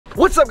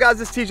What's up, guys?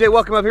 This is TJ.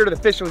 Welcome up here to the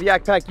Fishing with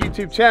YakPak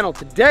YouTube channel.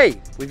 Today,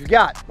 we've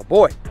got my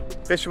boy,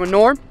 Fishing with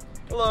Norm.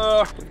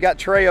 Hello. We've got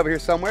Trey over here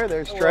somewhere.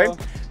 There's Hello.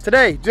 Trey.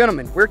 Today,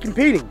 gentlemen, we're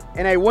competing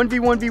in a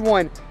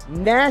 1v1v1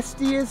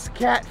 nastiest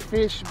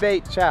catfish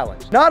bait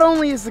challenge. Not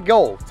only is the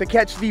goal to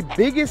catch the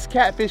biggest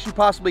catfish you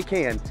possibly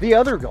can, the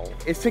other goal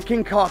is to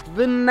concoct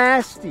the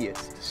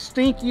nastiest,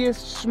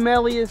 stinkiest,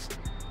 smelliest,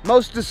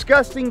 most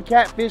disgusting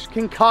catfish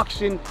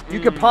concoction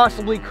you could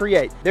possibly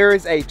create. There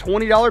is a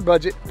 $20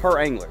 budget per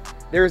angler.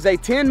 There is a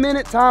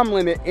 10-minute time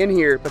limit in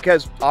here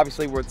because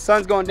obviously where the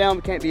sun's going down,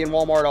 we can't be in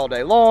Walmart all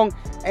day long.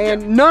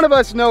 And none of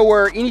us know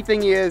where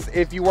anything is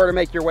if you were to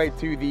make your way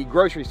to the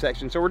grocery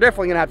section. So we're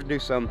definitely gonna have to do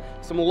some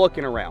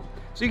looking around.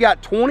 So you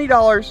got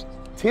 $20,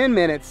 10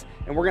 minutes,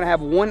 and we're gonna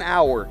have 1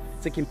 hour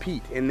to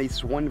compete in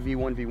this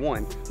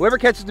 1v1v1. Whoever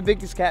catches the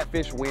biggest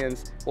catfish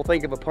wins. We'll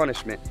think of a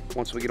punishment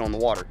once we get on the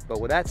water. But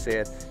with that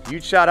said,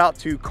 huge shout out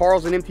to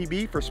Karl's and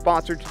MTB for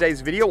sponsoring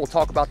today's video. We'll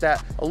talk about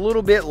that a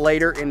little bit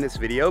later in this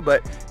video.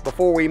 But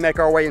before we make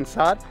our way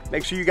inside,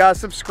 make sure you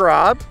guys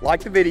subscribe, like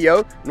the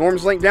video.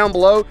 Norm's link down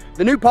below.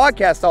 The new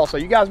podcast also.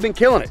 You guys been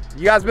killing it.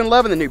 You guys been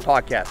loving the new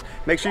podcast.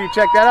 Make sure you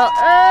check that out.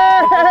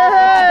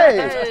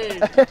 Hey!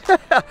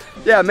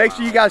 Yeah, make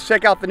sure you guys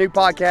check out the new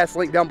podcast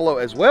link down below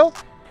as well.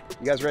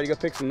 You guys ready to go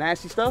pick some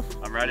nasty stuff?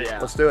 I'm ready. Yeah.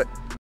 Let's do it.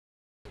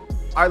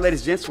 All right, ladies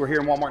and gents, we're here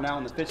in Walmart now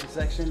in the fishing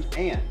section,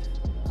 and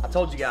I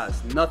told you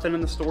guys, nothing in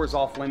the store is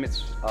off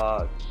limits.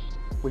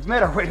 We've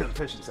made our way to the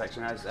fishing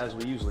section as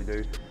we usually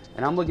do,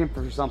 and I'm looking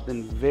for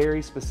something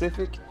very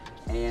specific,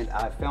 and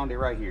I found it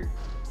right here.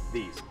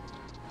 These.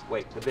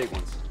 Wait, the big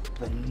ones.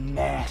 The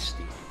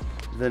nasty.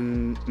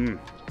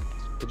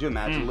 Could you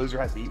imagine a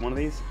loser has to eat one of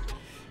these?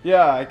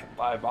 Yeah, I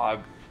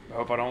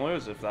hope I don't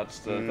lose if that's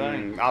the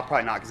thing. I'll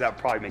probably not, because that would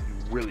probably make you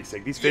really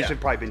sick. These fish have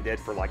probably been dead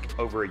for like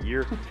over a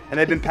year, and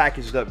they've been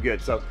packaged up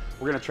good. So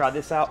we're gonna try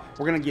this out.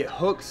 We're gonna get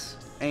hooks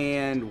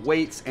and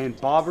weights and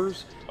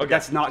bobbers. Okay.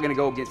 That's not gonna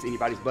go against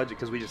anybody's budget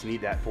because we just need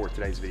that for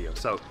today's video.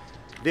 So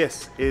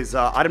this is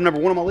item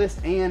number 1 on my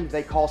list, and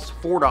they cost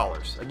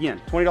 $4.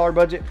 Again, $20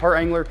 budget per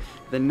angler.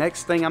 The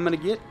next thing I'm gonna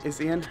get is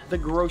in the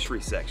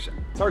grocery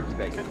section. Turkey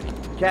bacon.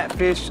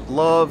 Catfish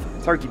love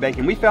turkey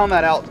bacon. We found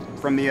that out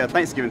from the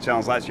Thanksgiving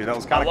challenge last year. That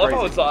was kind of crazy.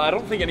 I love how I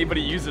don't think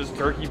anybody uses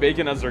turkey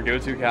bacon as their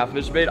go-to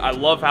catfish bait. I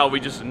love how we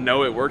just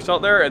know it works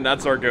out there, and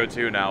that's our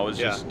go-to now is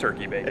just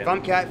turkey bacon. If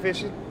I'm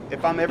catfishing,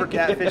 if I'm ever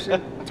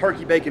catfishing,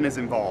 turkey bacon is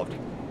involved.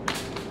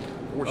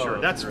 For sure.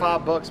 That's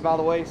 $5, by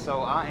the way, so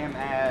I am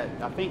at,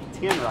 I think,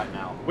 10 right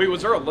now. Wait,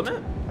 was there a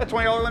limit? A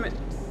 $20 limit.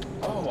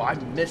 Oh, I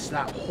missed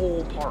that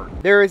whole part.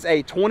 There is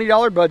a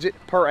 $20 budget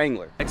per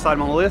angler. Next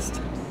item on the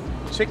list,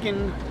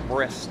 chicken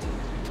breast.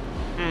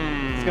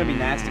 It's gonna be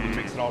nasty when you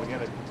mix it all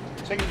together.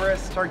 Chicken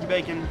breast, turkey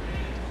bacon,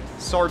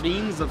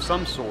 sardines of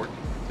some sort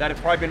that have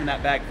probably been in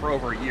that bag for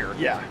over a year.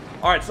 Yeah.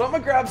 All right, so I'm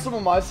gonna grab some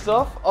of my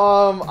stuff.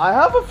 I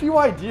have a few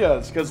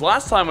ideas because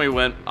last time we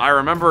went, I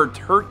remember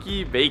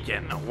turkey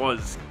bacon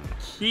was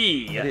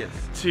key. It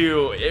is.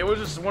 It was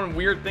just one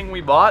weird thing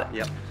we bought.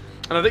 Yep.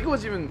 And I think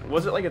was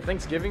it like a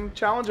Thanksgiving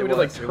challenge? We did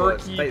like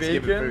turkey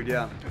bacon. Food,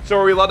 yeah. So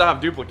are we allowed to have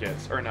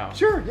duplicates or no?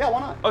 Sure, yeah, why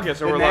not? Okay,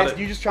 so we're allowed to.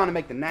 You're just trying to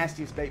make the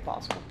nastiest bait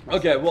possible.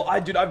 Okay, well,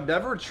 dude, I've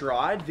never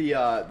tried the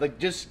like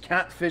just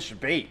catfish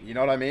bait. You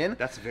know what I mean?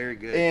 That's very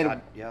good.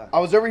 And I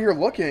was over here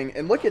looking,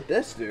 and look at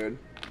this, dude.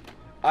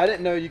 I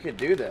didn't know you could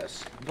do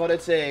this, but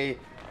it's a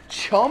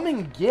chum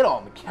and get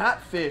 'em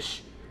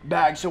catfish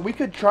bag. So we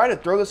could try to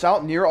throw this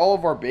out near all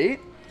of our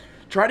bait.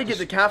 Try to get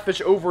the catfish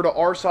over to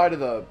our side of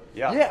the...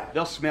 Yeah.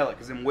 They'll smell it,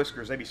 because them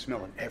whiskers, they be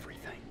smelling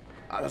everything.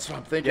 That's what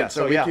I'm thinking. Yeah,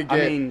 so we could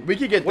get, we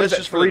could get what this is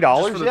just it,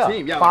 $3? for the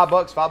team. Yeah,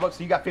 $5,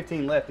 so you got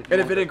 15 left. And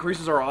if it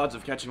increases our odds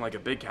of catching like a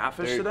big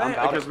catfish today,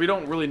 because we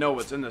don't really know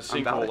what's in this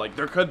sinkhole. Like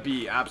there could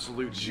be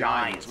absolute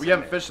giants. We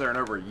haven't fished there in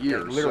over a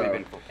year. It's literally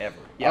been forever.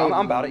 Yeah,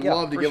 I'm about it. Yeah,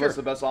 love to give us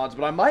the best odds,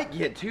 but I might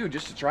get two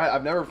just to try it.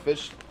 I've never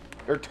fished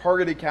or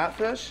targeted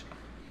catfish.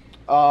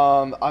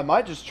 I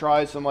might just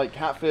try some like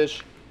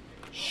catfish,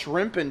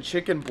 shrimp and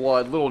chicken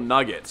blood little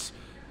nuggets,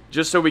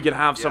 just so we can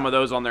have some of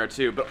those on there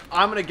too. But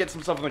I'm gonna get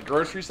some stuff in the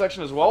grocery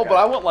section as well. But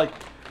I want like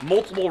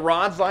multiple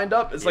rods lined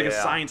up. It's like a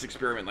science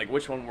experiment, like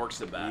which one works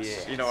the best.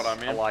 Yes. You know what I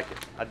mean? I like it.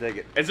 I dig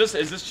it. Is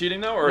this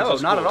cheating though, or no? is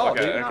this not cool? at all.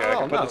 Okay, Dude, okay. Not I at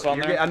all. can put this on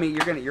there. I mean,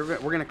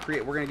 we're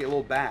gonna get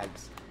little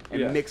bags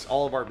and mix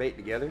all of our bait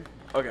together.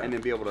 Okay. And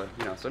then be able to,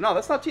 so no,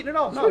 that's not cheating at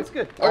all. No, it's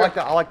good. I like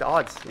the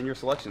odds in your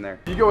selection there.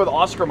 You go with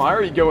Oscar Mayer,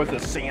 or you go with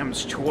the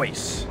Sam's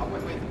Choice. I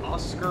went with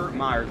Oscar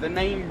Mayer, the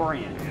name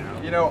brand.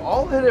 You know,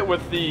 I'll hit it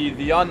with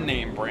the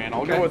unnamed brand.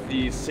 I'll go with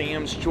the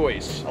Sam's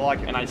Choice. I like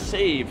it. And I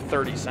save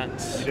 30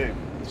 cents. You do.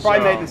 It's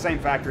probably made in the same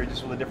factory,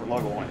 just with a different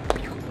logo on it.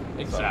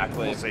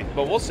 Exactly. So, we'll see.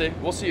 But we'll see.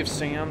 We'll see if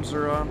Sam's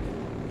or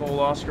the old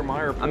Oscar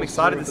Mayer. I'm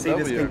excited to see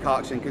this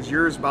concoction because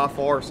yours by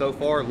far so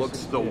far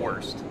looks the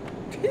worst.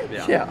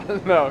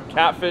 No,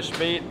 catfish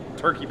bait,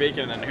 turkey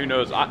bacon, and then who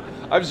knows? I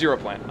have zero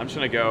plan. I'm just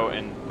gonna go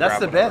and. That's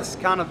the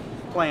best kind of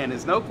plan.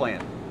 Is no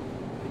plan.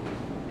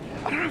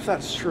 I don't know if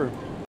that's true.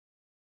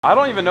 I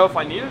don't even know if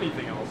I need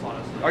anything else,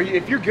 honestly.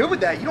 If you're good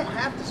with that, you don't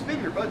have to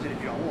spend your budget if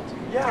you don't want to.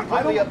 Yeah, it's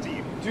completely up to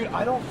you. Dude,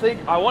 I don't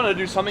think I want to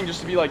do something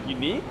just to be like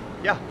unique.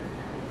 Yeah.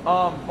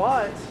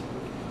 But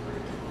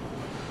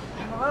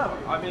I don't know.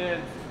 I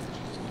mean,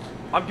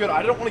 I'm good.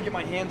 I don't want to get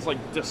my hands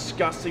like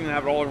disgusting and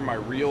have it all over my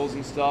reels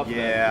and stuff.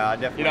 Yeah, I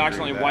definitely. You know,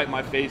 accidentally wipe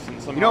my face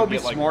and somehow You know what would be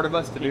get, like, smart of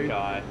us to do? pink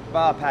eye.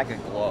 Buy a pack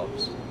of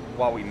gloves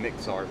while we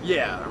mix our.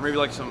 Yeah, or maybe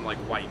like some like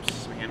wipes,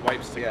 some hand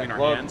wipes to clean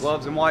our hands.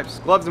 Gloves and wipes.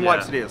 Gloves and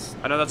wipes it is.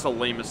 I know that's the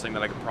lamest thing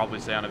that I could probably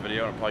say on a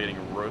video, and I'm probably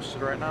getting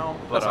roasted right now.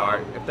 But That's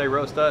alright. If they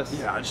roast us.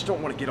 yeah, I just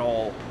don't want to get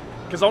all,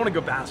 because I want to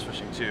go bass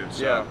fishing too.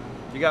 So. Yeah.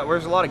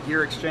 There's a lot of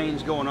gear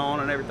exchange going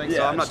on and everything, so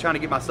Yeah, I'm not trying to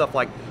get myself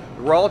like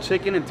raw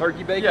chicken and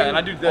turkey bacon. Yeah, and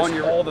I do this on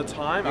your, all the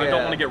time. I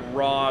don't want to get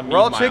raw meat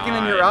raw in my chicken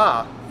in your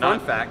eye. Fun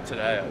Not fact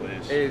today, at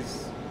least.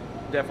 is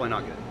definitely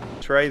not good.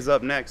 Trey's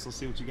up next. Let's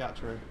see what you got,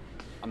 Trey.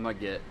 I'm gonna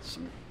get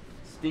some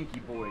stinky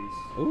boys.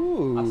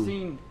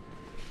 Ooh.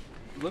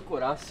 Look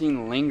what I've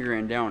seen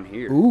lingering down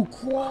here. Ooh,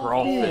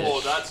 Crawfish.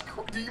 Oh, that's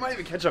cool. Dude, you might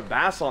even catch a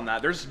bass on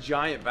that. There's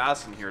giant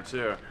bass in here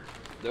too.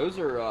 Those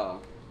are,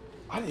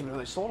 I didn't even know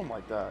they sold them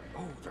like that.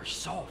 oh, they're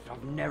soft.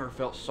 I've never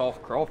felt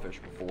soft crawfish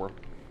before.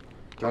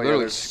 They're Oh, yeah,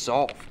 literally they're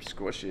soft.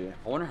 Squishy.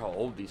 I wonder how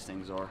old these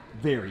things are.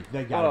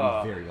 They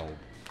gotta be very old.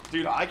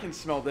 Dude, I can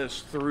smell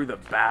this through the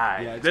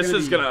bag. Yeah, it's this gonna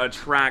is be- gonna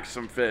attract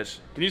some fish.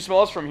 Can you smell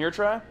us from here,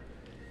 Trey?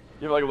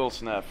 You have like a little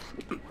sniff.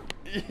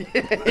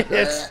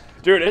 Yes.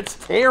 Dude, it's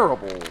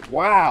terrible.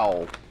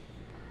 Wow.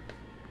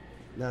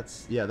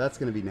 That's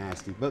gonna be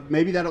nasty. But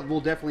maybe that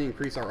will definitely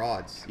increase our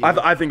odds.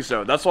 I think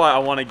so. That's why I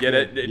want to get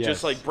it. Yes.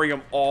 Just like bring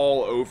them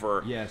all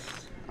over. Yes,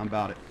 I'm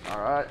about it.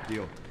 All right.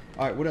 Deal.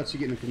 All right, what else you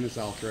getting from this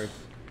aisle, Trey?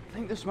 I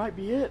think this might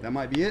be it. That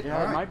might be it. Yeah, All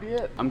that right. might be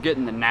it. I'm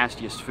getting the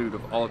nastiest food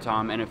of all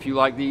time, and if you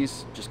like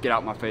these, just get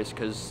out my face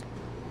because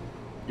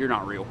you're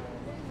not real.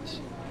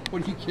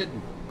 What are you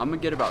kidding? I'm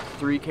gonna get about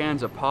 3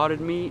 cans of potted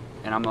meat,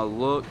 and I'm gonna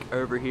look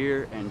over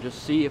here and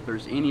just see if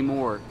there's any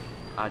more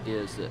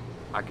ideas that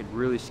I could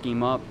really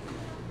scheme up.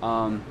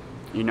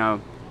 You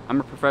know, I'm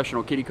a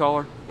professional kitty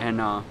caller, and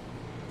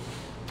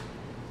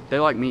they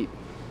like meat.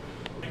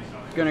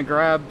 Gonna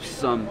grab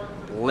some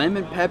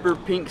lemon pepper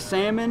pink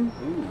salmon,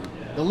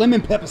 The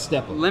lemon pepper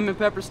stepper. lemon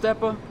pepper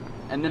stepper,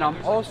 and then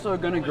I'm also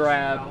gonna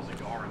grab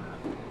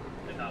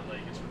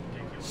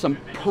some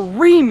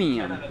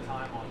premium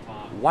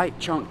white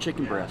chunk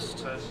chicken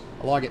breast.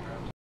 I like it.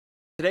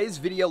 Today's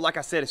video, like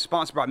I said, is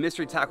sponsored by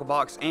Mystery Tackle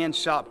Box and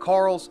Shop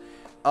Karl's.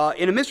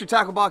 In a Mystery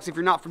Tackle Box, if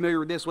you're not familiar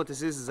with this, what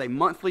this is a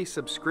monthly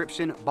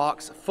subscription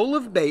box full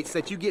of baits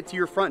that you get to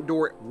your front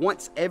door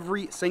once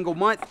every single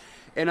month.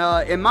 And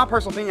in my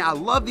personal opinion, I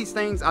love these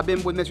things. I've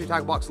been with Mystery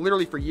Tackle Box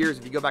literally for years.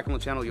 If you go back on the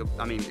channel,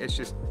 I mean, it's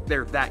just,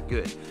 they're that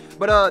good.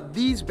 But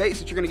these baits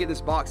that you're gonna get in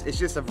this box, it's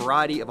just a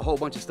variety of a whole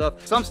bunch of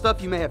stuff. Some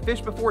stuff you may have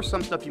fished before,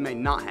 some stuff you may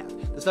not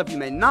have. The stuff you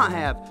may not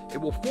have,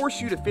 it will force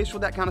you to fish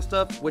with that kind of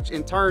stuff, which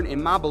in turn,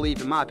 in my belief,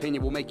 in my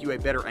opinion, will make you a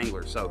better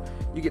angler. So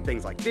you get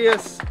things like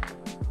this,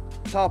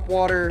 top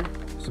water,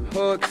 some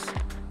hooks,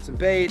 some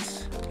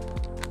baits,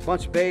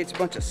 bunch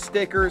of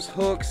stickers,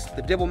 hooks,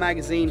 the Dibble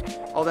magazine,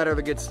 all that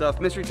other good stuff.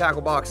 Mystery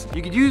Tackle Box.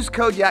 You could use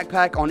code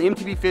YakPak on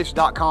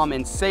mtbfish.com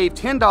and save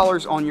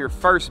 $10 on your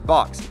first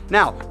box.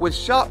 Now, with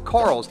Shop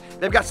Karl's,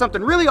 they've got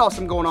something really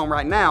awesome going on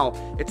right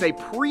now. It's a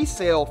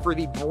pre-sale for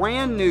the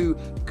brand new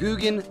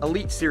Guggen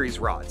Elite Series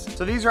rods.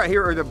 So these right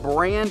here are the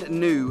brand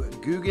new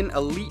Guggen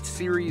Elite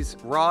Series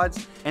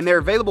rods, and they're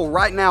available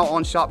right now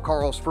on Shop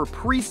Karl's for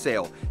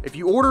pre-sale. If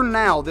you order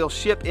now, they'll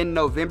ship in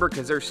November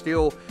because they're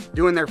still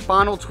doing their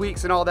final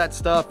tweaks and all that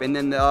stuff, and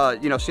then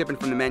you know, shipping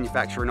from the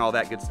manufacturer and all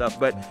that good stuff.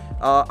 But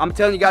I'm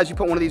telling you guys, you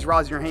put one of these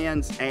rods in your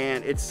hands,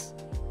 and it's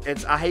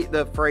I hate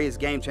the phrase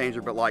game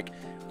changer, but like,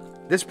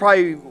 this is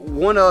probably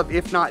one of,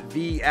 if not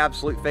the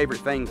absolute favorite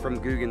thing from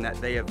Guggen that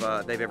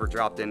they've ever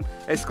dropped in.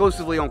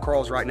 Exclusively on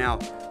Karl's right now,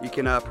 you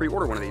can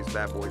pre-order one of these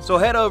bad boys. So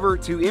head over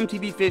to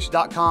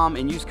mtbfish.com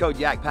and use code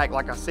YakPak,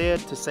 like I said,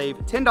 to save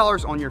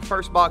 $10 on your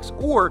first box.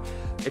 Or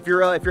if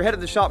you're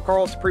headed to Shop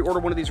Karl's to pre-order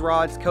one of these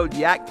rods, code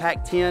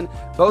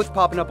YakPak10, both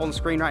popping up on the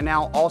screen right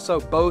now. Also,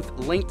 both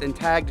linked and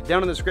tagged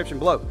down in the description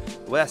below.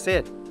 With that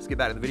said, let's get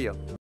back to the video.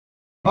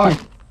 All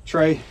right,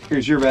 Trey,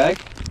 here's your bag.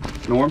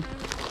 Norm,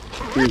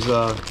 here's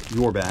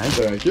your bag.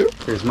 Thank you.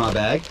 Here's my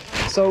bag.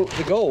 So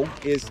the goal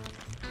is,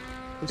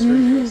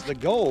 the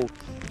goal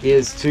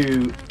is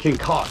to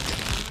concoct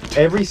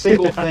every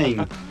single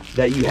thing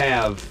that you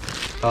have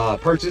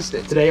purchased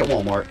today at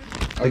Walmart.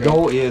 The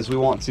goal is we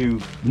want to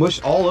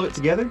mush all of it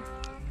together,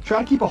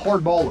 try to keep a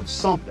hard ball of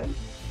something,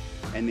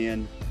 and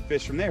then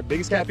fish from there.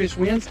 Biggest catfish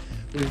wins.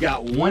 We've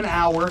got 1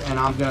 hour, and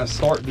I'm gonna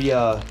start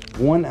the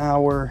 1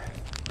 hour,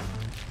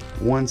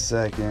 1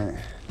 second.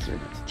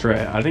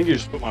 Trey, I think you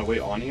just put my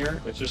weight on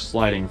here. It's just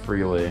sliding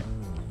freely.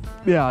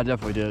 Yeah, I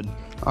definitely did.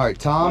 All right,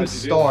 time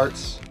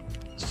starts.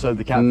 So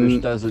the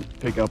catfish doesn't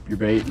pick up your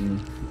bait and...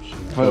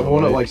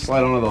 Won't it like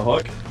slide onto the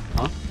hook?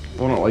 Huh?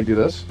 Won't it like do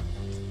this?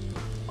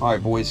 All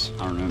right, boys.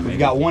 I don't know, maybe. We've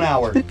got 1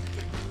 hour.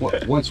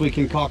 Once we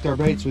concoct our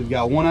baits, we've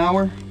got 1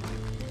 hour.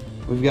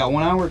 We've got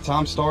 1 hour.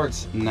 Time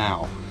starts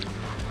now.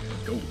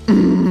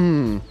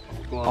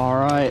 All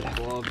right.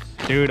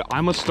 Dude,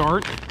 I'm gonna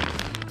start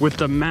with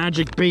the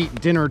magic bait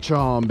dinner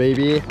chum,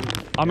 baby.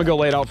 I'm gonna go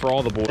lay it out for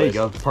all the boys. There you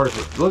go.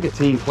 Perfect. Look at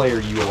team player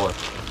you are.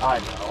 I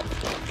know.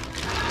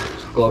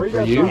 Glove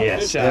for you?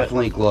 Yes,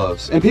 definitely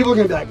gloves. And people are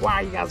gonna be like, Why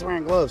are you guys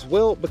wearing gloves?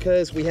 Well,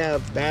 because we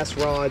have bass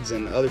rods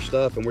and other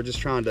stuff, and we're just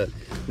trying to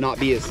not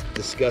be as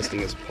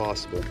disgusting as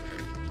possible.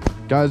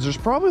 Guys, there's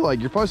probably like,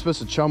 you're probably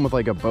supposed to chum with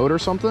like a boat or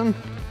something,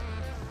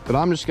 but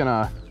I'm just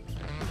gonna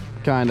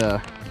kind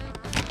of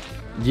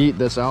yeet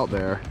this out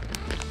there,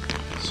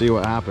 see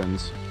what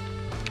happens.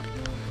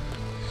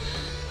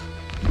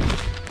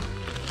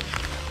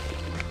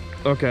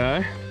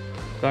 Okay,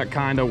 that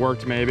kind of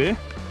worked maybe.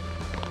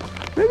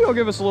 Maybe I'll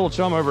give us a little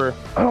chum over.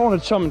 I don't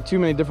want to chum in too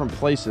many different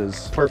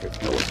places.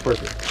 perfect. No, it's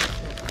perfect.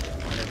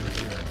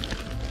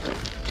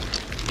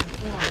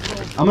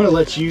 I'm gonna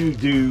let you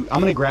do,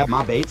 I'm gonna grab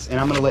my baits and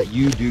I'm gonna let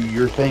you do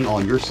your thing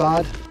on your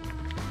side.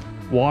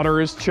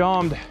 Water is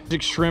chummed.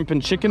 Shrimp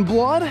and chicken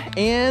blood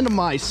and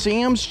my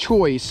Sam's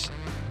Choice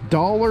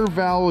dollar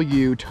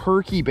value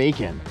turkey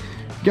bacon.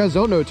 You guys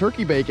don't know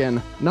turkey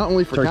bacon, not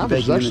only for catfish,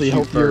 it's actually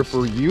healthier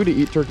for you to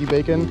eat turkey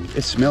bacon.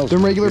 It smells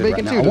than regular good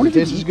bacon right too. now. I wonder if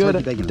Does you it can taste eat good?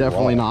 turkey bacon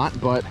Definitely raw. not,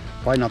 but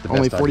Probably not the best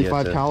only idea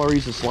 45 to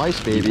calories a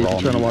slice, baby. eat raw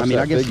Trying to meat. watch I mean,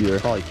 that I guess figure. you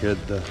probably could.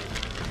 At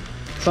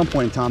some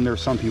point in time, there were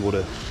some people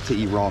to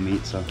eat raw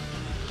meat, so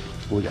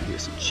we got here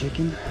some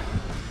chicken.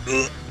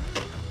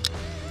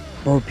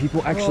 Bro,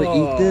 people actually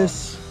eat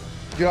this?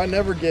 Dude, I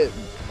never get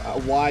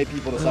why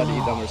people decide to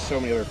eat them. There's so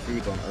many other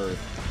foods on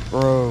earth.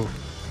 Bro,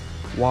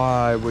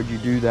 why would you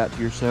do that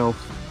to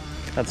yourself?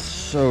 That's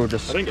so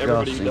disgusting. I think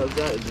everybody who does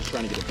that is just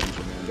trying to get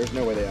attention, man. There's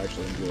no way they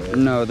actually enjoy it.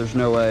 No, there's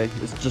no way.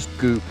 It's just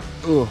goop.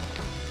 Ugh.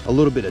 A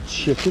little bit of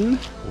chicken,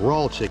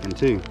 raw chicken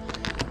too.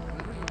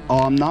 Oh,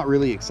 I'm not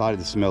really excited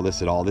to smell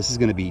this at all. This is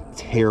gonna be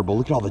terrible.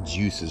 Look at all the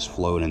juices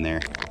floating in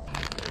there.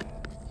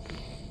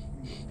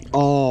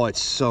 Oh,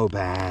 it's so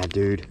bad,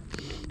 dude.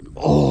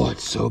 Oh,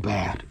 it's so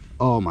bad.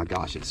 Oh my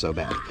gosh, it's so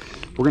bad.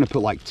 We're gonna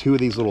put like two of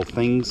these little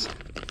things,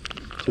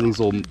 two of these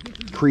little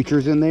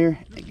creatures in there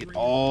and get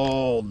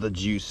all the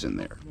juice in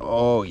there.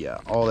 Oh yeah,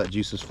 all that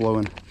juice is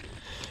flowing.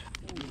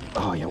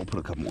 Oh yeah, we'll put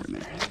a couple more in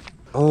there.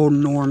 Oh,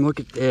 Norm, look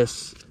at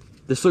this.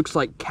 This looks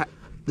like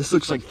This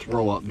looks like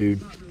throw up,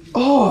 dude.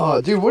 Oh,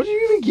 dude, what did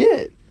you even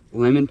get?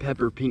 Lemon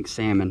pepper pink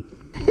salmon.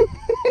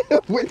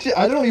 Which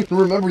I don't even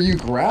remember you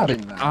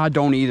grabbing that. I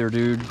don't either,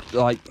 dude.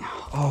 Like,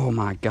 oh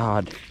my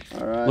God.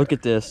 All right. Look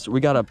at this. We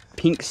got a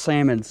pink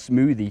salmon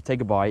smoothie.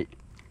 Take a bite.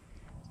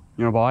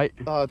 You want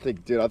a bite? I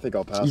think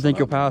I'll pass. You think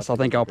you'll pass? I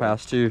think I'll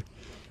pass too.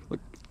 Look.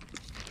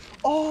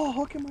 Oh,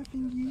 look at my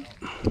thingy.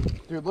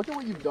 Dude, look at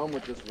what you've done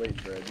with this weight,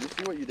 Fred. You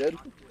see what you did?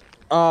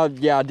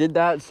 Yeah, I did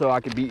that so I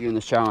could beat you in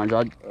this challenge.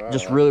 I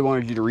just really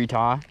wanted you to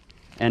retie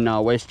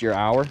and waste your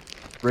hour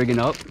rigging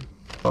up.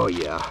 Oh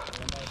yeah.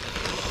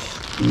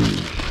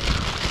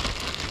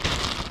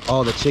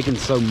 Oh, the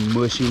chicken's so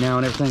mushy now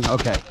and everything.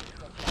 Okay.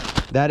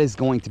 That is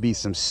going to be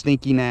some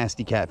stinky,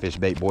 nasty catfish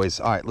bait, boys.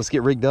 All right, let's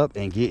get rigged up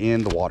and get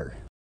in the water.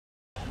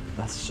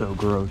 That's so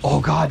gross. Oh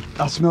God,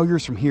 I smell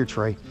yours from here,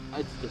 Trey.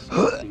 It's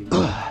disgusting.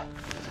 Are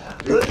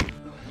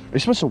you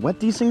supposed to wet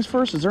these things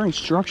first? Is there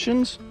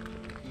instructions?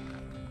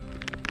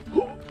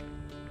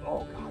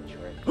 Oh God,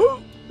 Trey.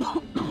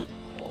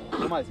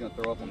 Somebody's gonna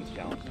throw up on this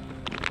challenge.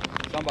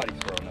 Somebody's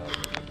throwing up.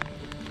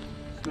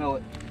 Smell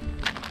it.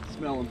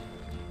 Smell them.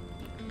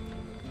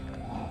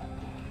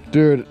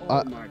 Dude,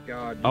 Oh my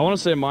God. I want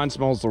to say mine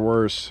smells the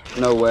worst.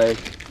 No way.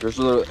 There's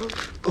literally.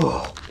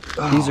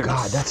 These are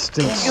God, that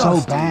stinks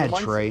so bad,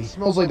 Trey.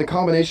 Smells like the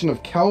combination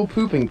of cow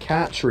poop and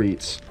cat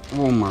treats.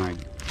 Oh my.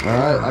 All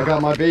right, I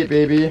got my bait,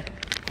 baby.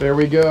 There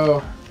we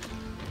go.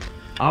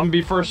 I'm gonna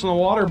be first in the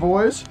water,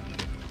 boys.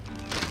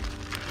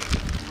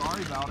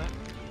 Sorry about it.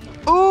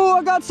 Oh,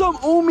 I got some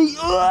on me.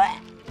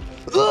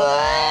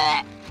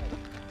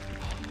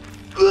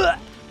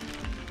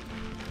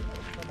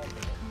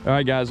 All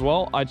right, guys.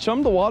 Well, I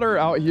chummed the water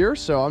out here,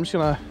 so I'm just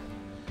gonna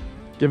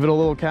give it a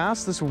little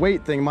cast. This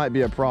weight thing might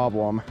be a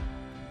problem.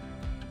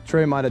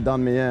 Trey might have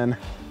done me in.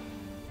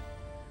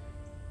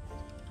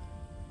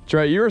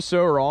 Trey, you were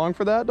so wrong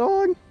for that,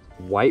 dog.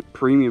 White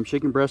premium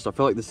chicken breast. I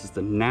feel like this is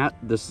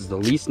the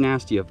least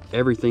nasty of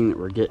everything that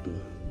we're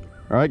getting.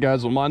 All right,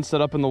 guys. Well, mine's set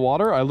up in the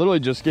water. I literally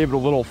just gave it a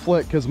little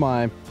flick because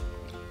my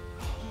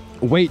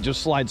weight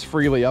just slides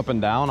freely up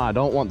and down. I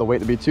don't want the weight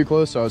to be too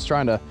close, so I was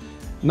trying to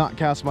not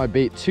cast my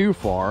bait too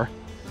far.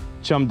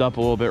 Chummed up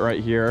a little bit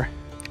right here.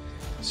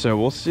 So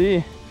we'll see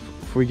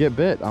if we get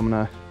bit. I'm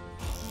gonna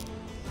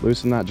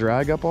loosen that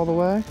drag up all the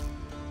way.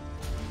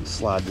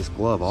 Slide this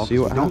glove off. See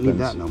what we don't need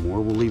happens. that no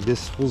more. We'll leave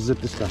this. We'll zip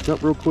this back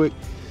up real quick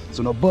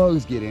so no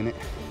bugs get in it.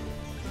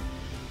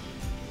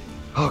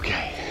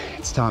 Okay,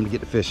 it's time to get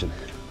to fishing.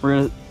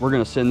 We're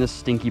gonna send this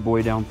stinky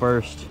boy down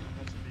first.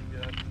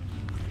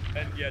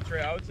 And yeah,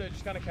 Trey, I would say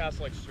just kind of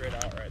cast like straight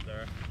out right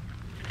there.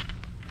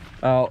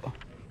 Out.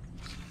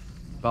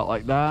 About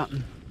like that.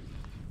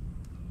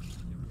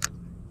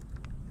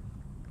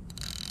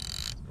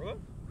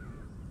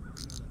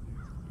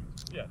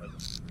 Yeah.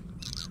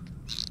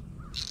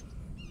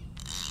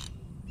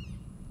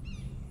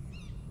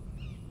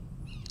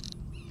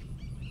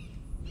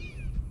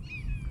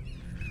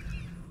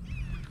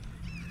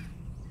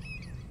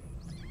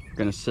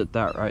 gonna sit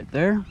that right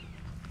there.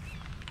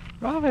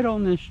 Right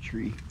on this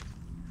tree.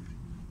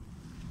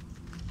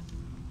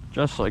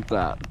 Just like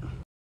that.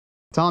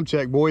 Tom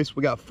check, boys.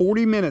 We got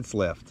 40 minutes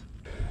left.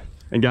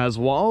 And guys,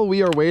 while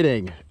we are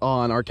waiting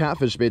on our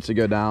catfish baits to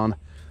go down,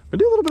 we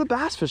do a little bit of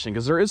bass fishing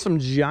because there is some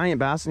giant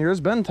bass in here.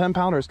 There's been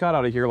 10-pounders caught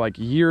out of here like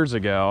years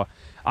ago.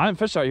 I haven't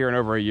fished out here in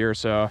over a year,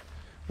 so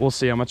we'll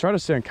see. I'm gonna try to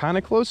stand kind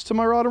of close to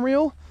my rod and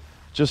reel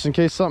just in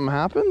case something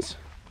happens.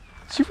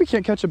 See if we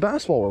can't catch a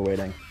bass while we're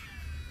waiting.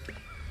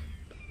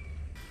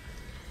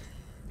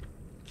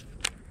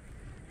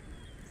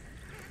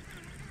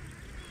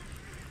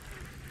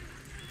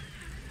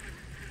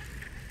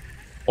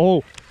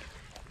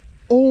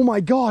 Oh my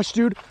gosh,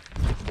 dude.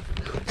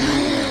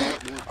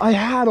 I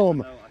had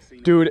him.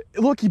 Dude,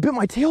 look, he bit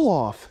my tail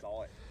off.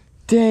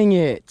 Dang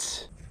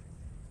it.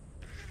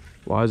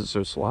 Why is it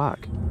so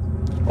slack?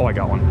 Oh, I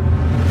got one.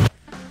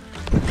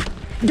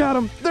 Got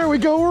him. There we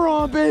go. We're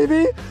on,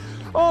 baby.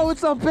 Oh,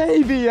 it's a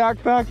baby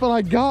YakPak, but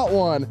I got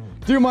one.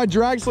 Dude, my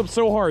drag slipped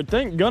so hard.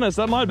 Thank goodness.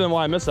 That might have been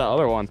why I missed that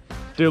other one.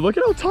 Dude, look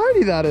at how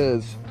tiny that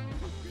is.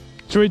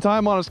 Should we tie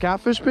him on his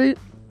catfish bait?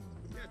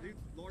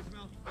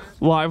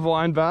 Live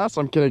line bass?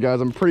 I'm kidding,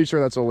 guys. I'm pretty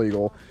sure that's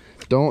illegal.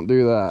 Don't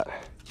do that.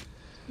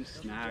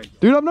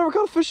 Dude, I've never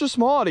caught a fish this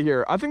small out of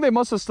here. I think they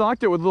must have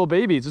stocked it with little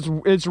babies.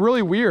 It's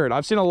really weird.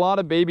 I've seen a lot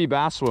of baby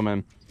bass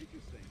swimming.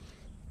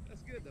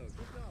 That's good, though.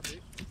 Good job,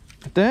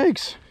 dude.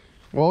 Thanks.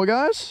 Well,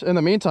 guys, in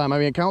the meantime, I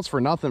mean, it counts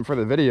for nothing for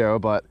the video,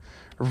 but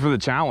for the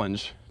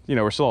challenge, you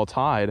know, we're still all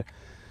tied.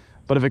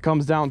 But if it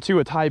comes down to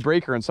a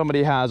tiebreaker and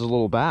somebody has a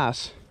little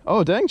bass,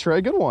 oh, dang,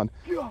 Trey, good one.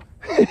 God.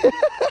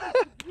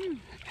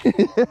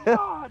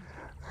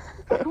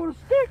 I got a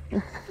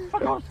stick. I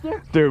got a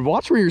stick. Dude,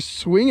 watch where you're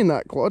swinging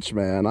that clutch,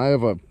 man. I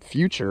have a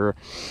future.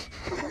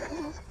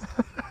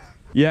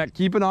 Yeah,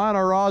 keep an eye on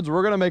our rods.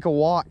 We're gonna make a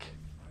walk.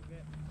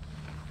 Okay.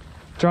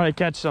 Trying to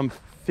catch some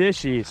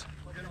fishies.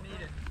 We're gonna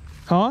need it.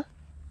 Huh?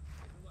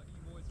 Good luck,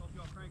 you boys. Hope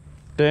y'all crank them.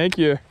 Thank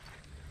you.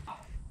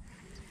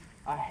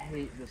 I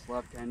hate this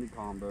left-handed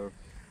combo.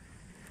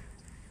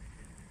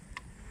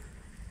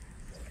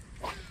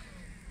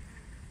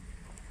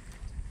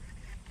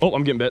 Oh,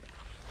 I'm getting bit.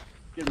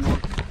 Get more.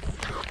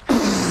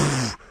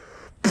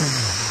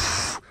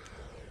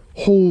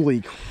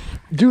 Holy,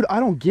 dude,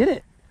 I don't get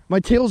it. My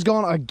tail's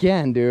gone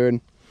again,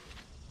 dude.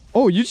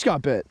 Oh, you just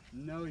got bit.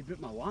 No, he bit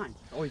my line.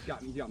 Oh, he's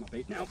got me. He got my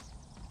bait now.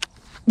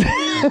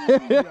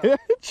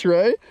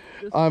 Trey,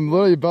 I'm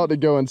literally about to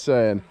go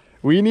insane.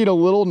 We need a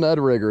little Ned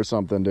rig or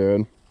something,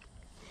 dude.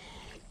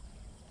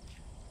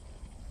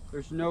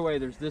 There's no way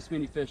there's this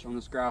many fish on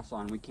this grass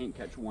line. We can't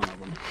catch one of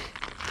them.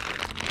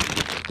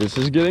 This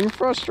is getting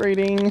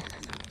frustrating.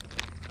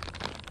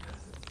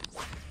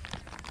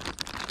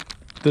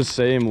 The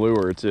same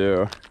lure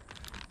too.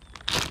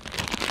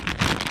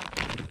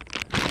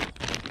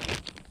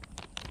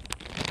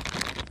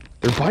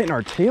 They're biting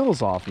our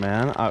tails off,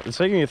 man. It's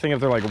making me think if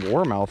they're like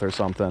warmouth or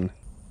something.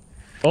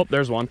 Oh,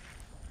 there's one.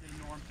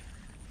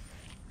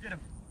 Get him.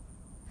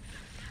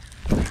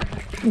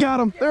 Got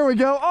him. There we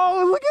go.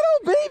 Oh, look at how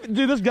baby.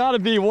 Dude, this gotta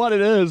be what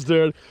it is,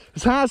 dude.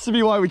 This has to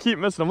be why we keep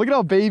missing them. Look at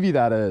how baby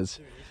that is.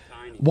 Dude, he's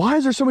tiny. Why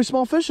is there so many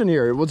small fish in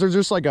here? Was there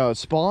just like a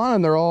spawn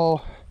and they're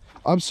all...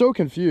 I'm so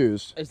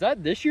confused. Is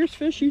that this year's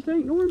fish, you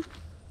think, Norm?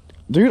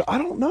 Dude, I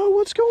don't know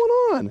what's going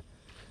on.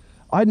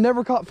 I'd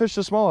never caught fish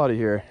this small out of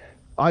here.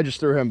 I just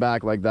threw him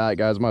back like that,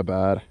 guys. My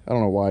bad. I don't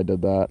know why I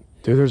did that.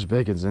 Dude, there's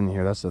bacons in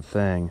here. That's the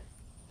thing.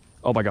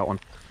 Oh, I got one.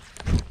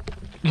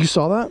 You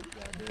saw that?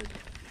 Yeah, I did.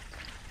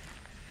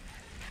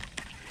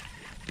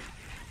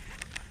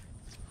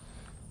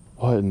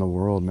 What in the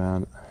world,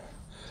 man?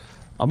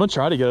 I'm gonna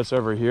try to get us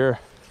over here.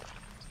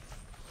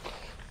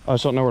 I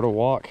just don't know where to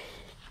walk.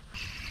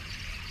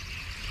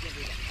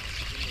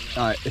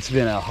 All right, it's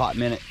been a hot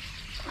minute.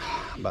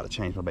 I'm about to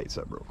change my baits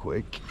up real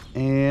quick.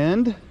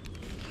 And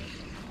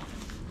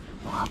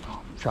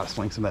try to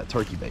sling some of that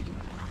turkey bacon.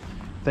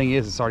 Thing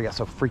is, it's already got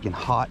so freaking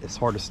hot, it's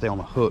hard to stay on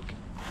the hook.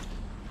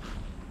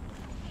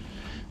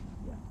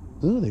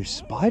 Ooh, there's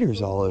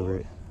spiders all over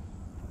it.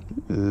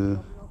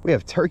 Ooh. We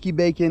have turkey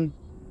bacon,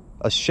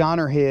 a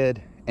shiner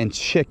head, and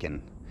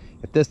chicken.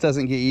 If this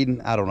doesn't get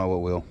eaten, I don't know what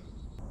will.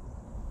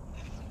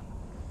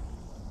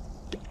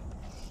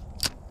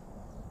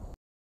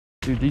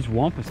 Dude, these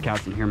wampus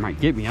cats in here might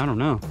get me. I don't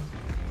know.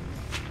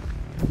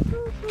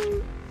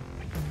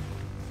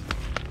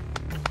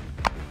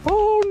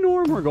 Oh,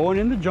 Norm, we're going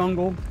in the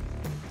jungle.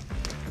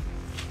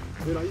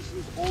 Dude, I used to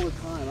do this all the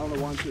time. I don't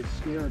know why I'm so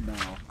scared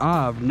now.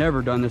 I've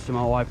never done this in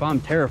my life.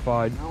 I'm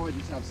terrified. Now I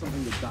just have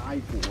something to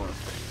die for.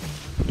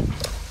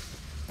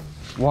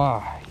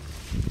 Why?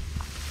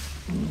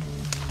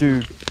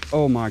 Dude,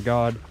 oh my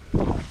God.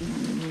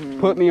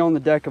 Put me on the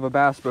deck of a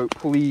bass boat,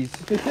 please.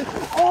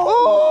 Oh!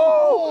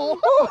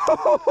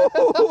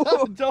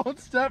 Don't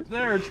step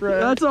there, Trey.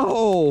 That's a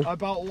hole. I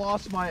about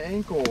lost my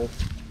ankle.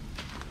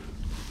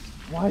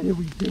 Why did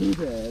we do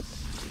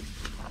this?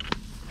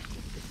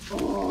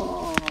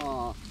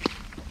 Oh.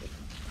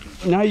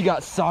 Now you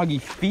got soggy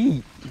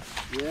feet.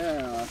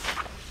 Yeah.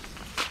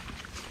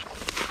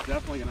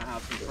 Definitely gonna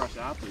have some fresh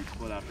athletes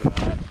split after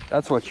that.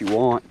 That's what you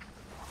want.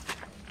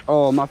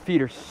 Oh, my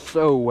feet are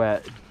so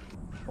wet.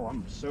 Oh,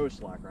 I'm so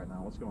slack right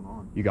now. What's going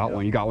on? You got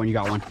one, you got one, you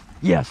got one.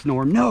 Yes,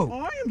 Norm, no.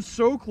 I am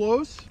so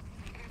close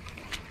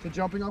to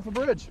jumping off a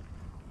bridge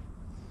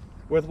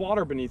with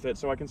water beneath it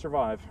so I can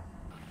survive.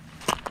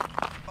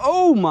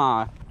 Oh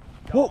my.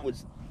 What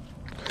was?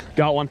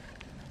 Got one.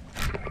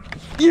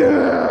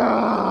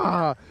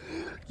 Yeah!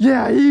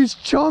 Yeah, he's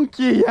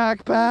chunky,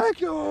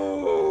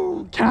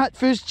 YakPak.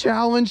 Catfish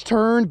challenge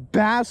turned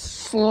bass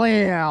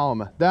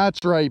slam. That's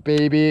right,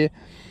 baby.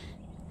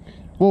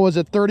 What was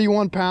it,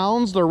 31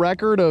 pounds, the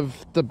record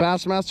of the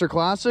Bassmaster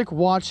Classic?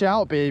 Watch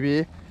out,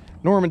 baby.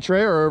 Norm and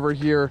Trey are over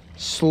here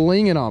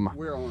slinging them.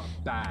 We're on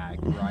a bag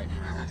right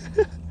now.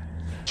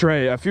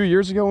 Trey, a few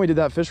years ago when we did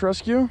that fish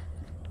rescue,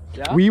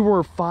 Yeah? we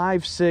were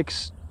 5,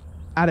 6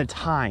 at a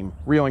time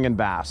reeling in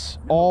bass.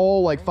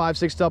 All like 5,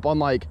 6 up on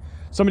like,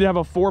 somebody have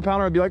a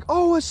 4-pounder and be like,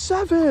 oh, a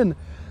 7.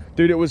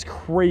 Dude, it was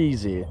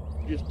crazy.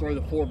 You just throw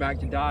the 4 back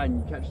to die and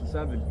you catch the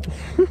 7.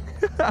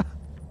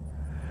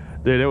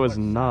 Dude, it was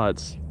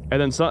nuts. And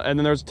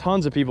then there's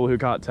tons of people who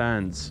caught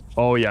 10s.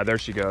 Oh yeah, there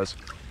she goes.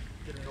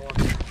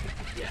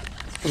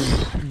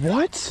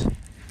 What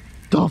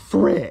the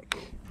frick?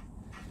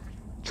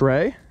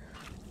 Trey,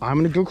 I'm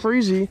gonna go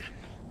crazy.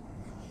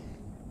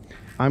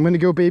 I'm gonna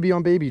go baby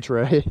on baby,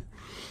 Trey.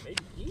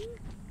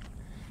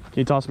 Can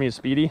you toss me a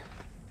speedy?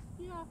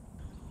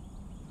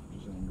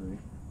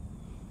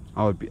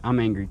 I'm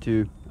angry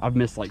too. I've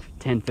missed like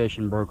 10 fish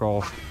and broke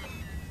off.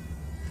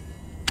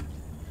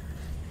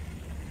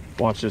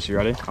 Watch this, you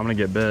ready? I'm gonna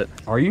get bit.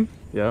 Are you?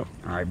 Yep.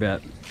 All right,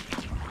 bet.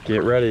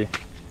 Get ready.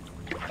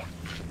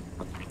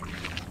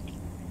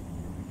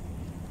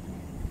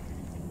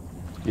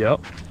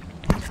 Yep.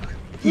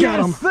 Got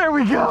him. There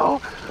we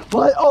go.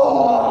 But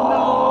oh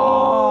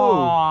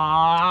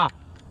no!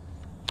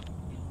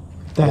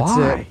 That's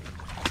Why? it.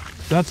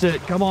 That's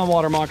it. Come on,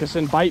 water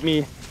moccasin, bite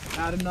me.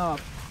 Not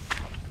enough.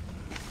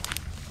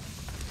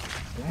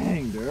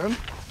 Dang, dude.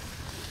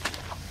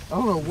 I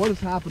don't know what has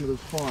happened to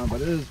this farm,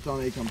 but it has done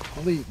a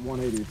complete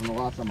 180 from the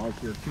last time I was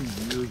here 2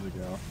 years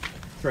ago.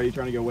 Trey, you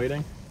trying to go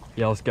wading?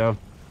 Yeah, let's go.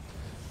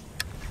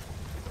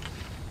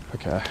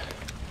 Okay.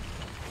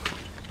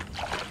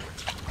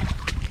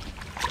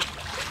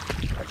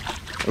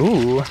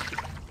 Ooh.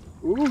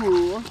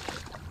 Ooh.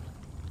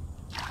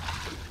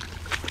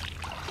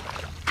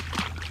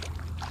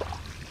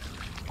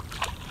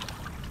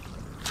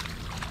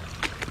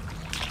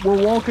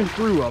 We're walking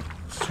through a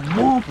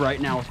swamp right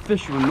now with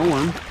Fisherman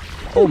Norm.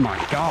 Oh my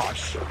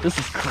gosh, this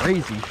is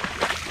crazy.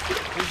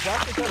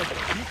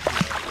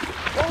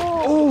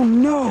 Oh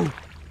no!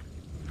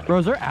 Bro,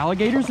 is there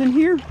alligators in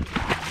here?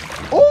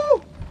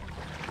 Oh!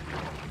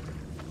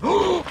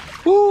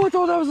 Oh, I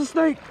thought that was a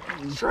snake.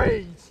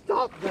 Trey,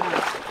 stop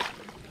that.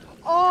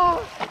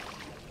 Oh!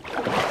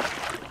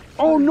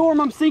 Oh, Norm,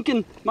 I'm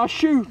sinking my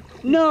shoe.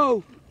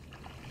 No.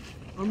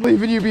 I'm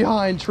leaving you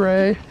behind,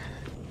 Trey.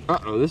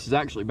 Uh-oh, this is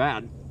actually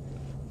bad.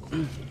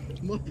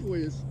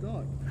 Luckily it's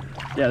stuck.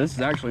 Yeah, this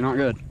is actually not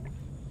good.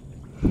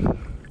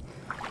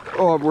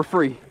 Oh, we're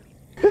free.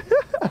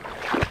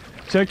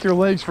 Check your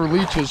legs for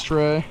leeches,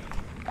 Trey.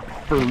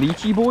 For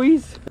lychee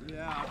boys?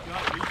 Yeah, I've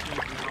got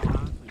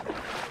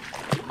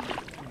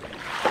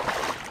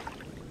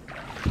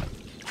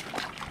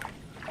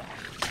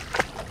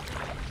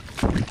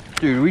leeches.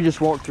 Dude, we just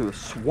walked through a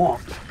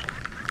swamp.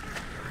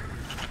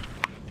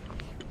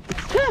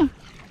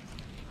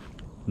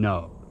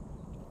 No.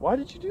 Why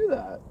did you do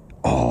that?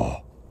 Oh,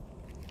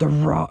 the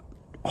rod.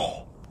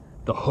 Oh,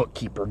 the hook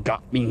keeper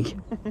got me.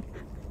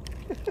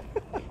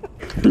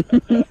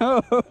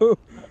 No.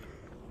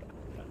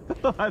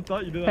 I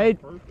thought you did that Hey,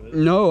 on purpose.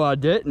 no, I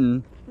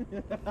didn't.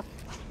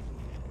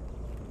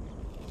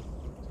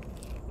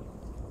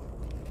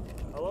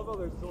 I love how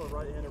there's still a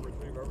right-handed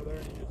retrieve over there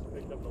and you just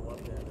picked up the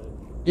left-handed.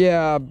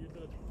 Yeah, You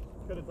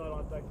could have tied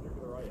on second to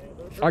the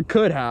right-hander. I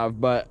could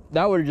have, but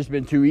that would have just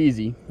been too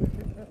easy.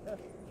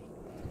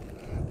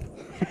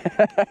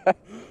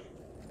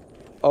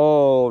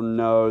 Oh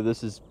no,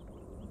 this is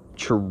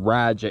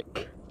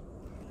tragic.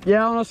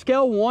 Yeah, on a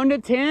scale 1 to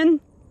 10,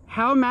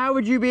 how mad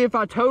would you be if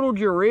I totaled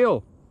your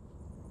reel?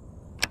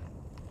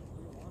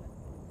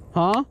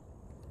 Huh?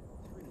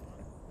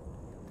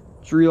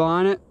 Just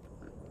reline it?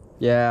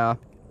 Yeah.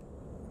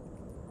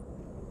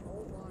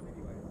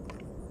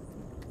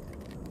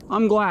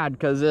 I'm glad,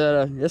 because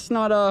it's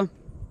not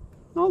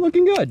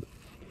looking good.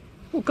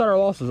 We'll cut our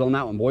losses on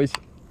that one, boys.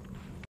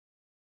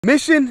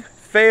 Mission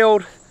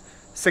failed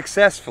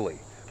successfully,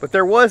 but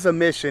there was a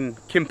mission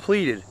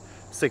completed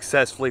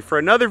successfully. For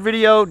another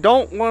video,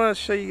 don't want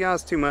to show you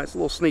guys too much, a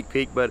little sneak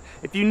peek, but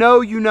if you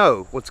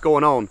know what's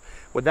going on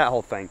with that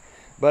whole thing.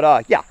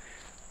 But yeah,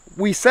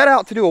 we set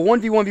out to do a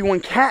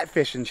 1v1v1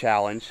 catfishing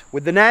challenge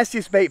with the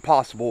nastiest bait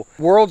possible.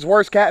 World's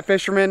worst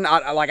catfisherman.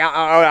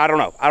 I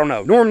don't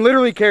know. Norm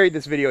literally carried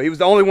this video. He was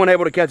the only one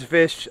able to catch a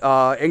fish.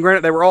 And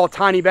granted, they were all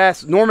tiny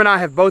bass. Norm and I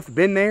have both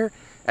been there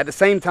at the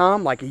same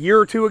time, like a year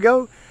or two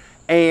ago,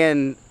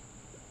 and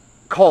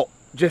caught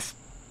just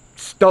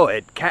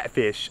stud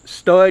catfish,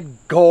 stud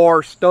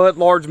gar, stud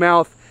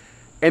largemouth.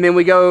 And then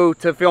we go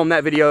to film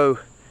that video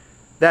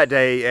that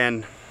day,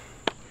 and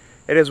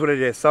it is what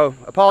it is. So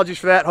apologies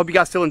for that. Hope you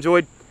guys still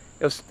enjoyed.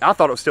 I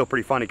thought it was still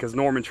pretty funny because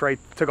Norm and Trey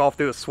took off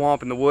through a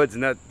swamp in the woods,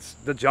 and that's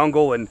the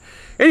jungle. And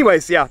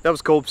anyways, yeah, that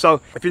was cool. So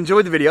if you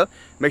enjoyed the video,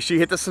 make sure you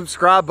hit the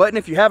subscribe button.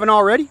 If you haven't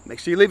already, make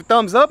sure you leave a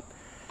thumbs up.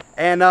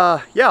 And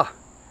yeah,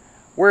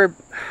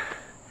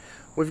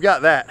 we've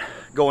got that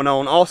going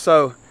on.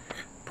 Also,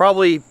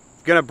 probably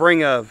gonna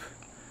bring a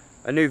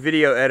new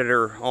video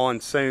editor on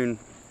soon,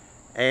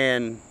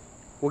 and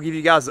we'll give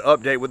you guys an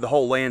update with the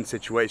whole land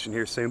situation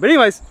here soon. But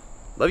anyways,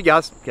 love you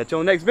guys. Catch you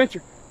on the next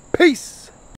venture. Peace.